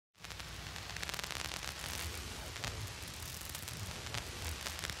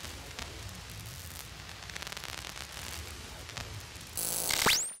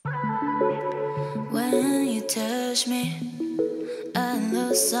touch me, I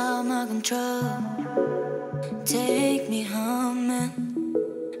lose all my control. Take me home and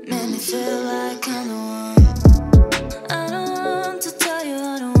make me feel like I'm the one. I don't want to tell you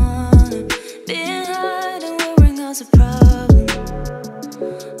I don't want it. Being hiding will bring us a problem.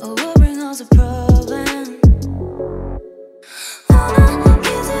 Oh, will bring us a problem. Wanna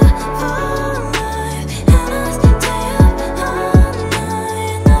kiss you for life, and I stay up all night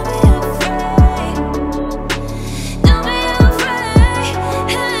and not be afraid. Don't be afraid.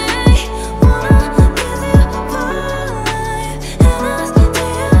 Hey, wanna kiss you for life, and I stay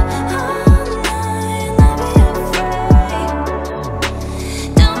up all night and not be afraid.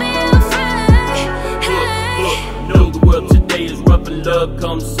 Don't be afraid. Hey. Know the world today is rough and love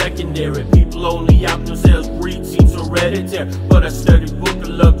comes secondary. People only out themselves, greed seems hereditary. But I study book of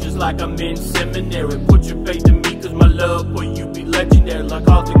love just like I'm in seminary. Put your faith in me cause my love for you be legendary. Like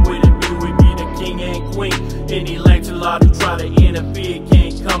Arthur Gwyneth, we be the king and queen. Any Lancelot who try to interfere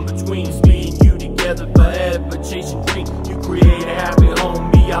can't come between us. Me and you together forever, chasing dreams. You create a happy home,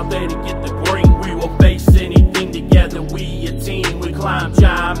 me out there to get the green. We will face anything together, we a team. We climb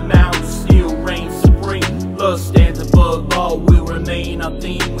giant mountains, still reign supreme. Love stands above all, we'll remain our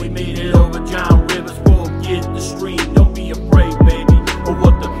theme. We made it over giant rivers, we'll get the stream. Don't be afraid, baby, of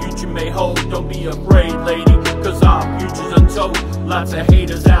what the future may hold. Don't be afraid, lady, cause our future's untold. Lots of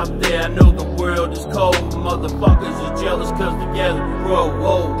haters out there, I know the world is cold. Motherfuckers are jealous cause together we grow.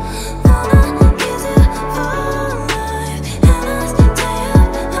 Whoa. Wanna kiss you for life, and I stay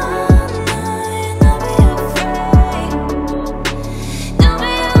up all night and not be afraid. Don't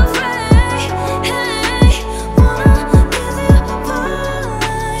be afraid. Hey, wanna kiss you for life,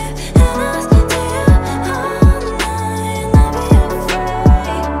 and I stay up all night and not be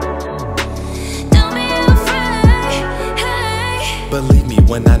afraid. Don't be afraid. Hey. Believe me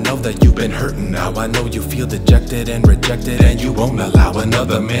when I know that you've been hurting now. I know you feel dejected and rejected, and you won't allow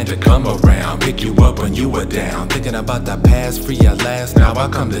another man to come around, pick you up when you were down. Thinking about the past, free at last, now I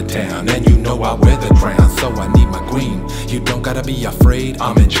come to town. And you know I wear the crown, so I need my queen. You don't gotta be afraid,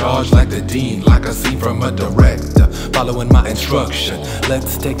 I'm in charge like the dean. Like a scene from a director, following my instruction.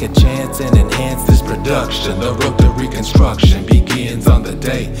 Let's take a chance and enhance this production. The road to reconstruction begins on the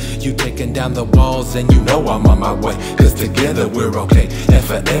day you taking down the walls, and you know I'm on my way. Cause together we're okay, and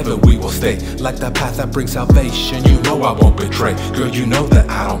forever we will stay. Like the path that brings salvation, you know I won't betray. Girl, you know that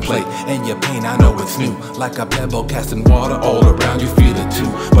I don't play, and your pain I know it's new. Like a pebble casting water all around, you feel it too.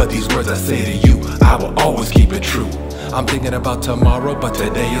 But these words I say to you, I will always keep it true. I'm thinking about tomorrow, but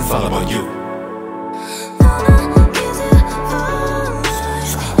today is all about you. Wanna kiss you for life,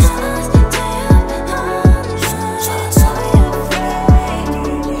 and I stay up all night and not be afraid.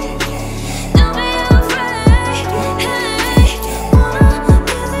 Don't be afraid. Hey, wanna kiss you for life, and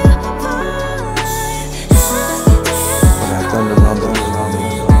I stay up all night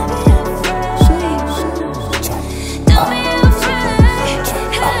and not be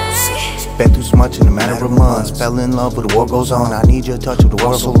afraid. Been through so much in a matter of months. Fell in love, but the war goes on. I need your touch, but the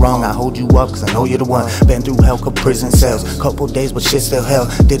world's so wrong. I hold you up, cause I know you're the one. Been through hell, couple prison cells. Couple days, but shit still hell.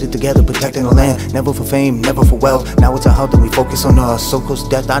 Did it together, protecting the land. Never for fame, never for wealth. Now it's a hug, then we focus on us. So close to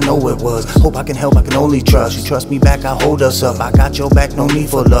death, I know it was. Hope I can help, I can only trust. You trust me back, I hold us up. I got your back, no need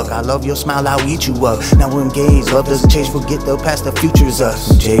for luck. I love your smile, I'll eat you up. Now we're engaged, love doesn't change. Forget the past, the future's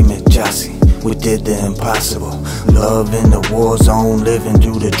us. Jay Jockoe, we did the impossible. Love in the war zone, living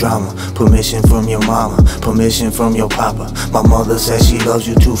through the drama. Permission from your mama, permission from your papa. My mother says she loves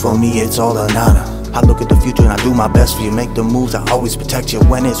you too, for me it's all an honor. I look at the future and I do my best for you. Make the moves, I always protect you.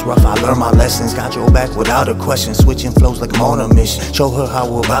 When it's rough, I learn my lessons. Got your back without a question. Switching flows like I'm on a mission. Show her how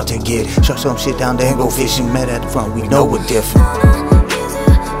we're about to get. Shut some shit down there and go fishing. Met at the front, we know we're different.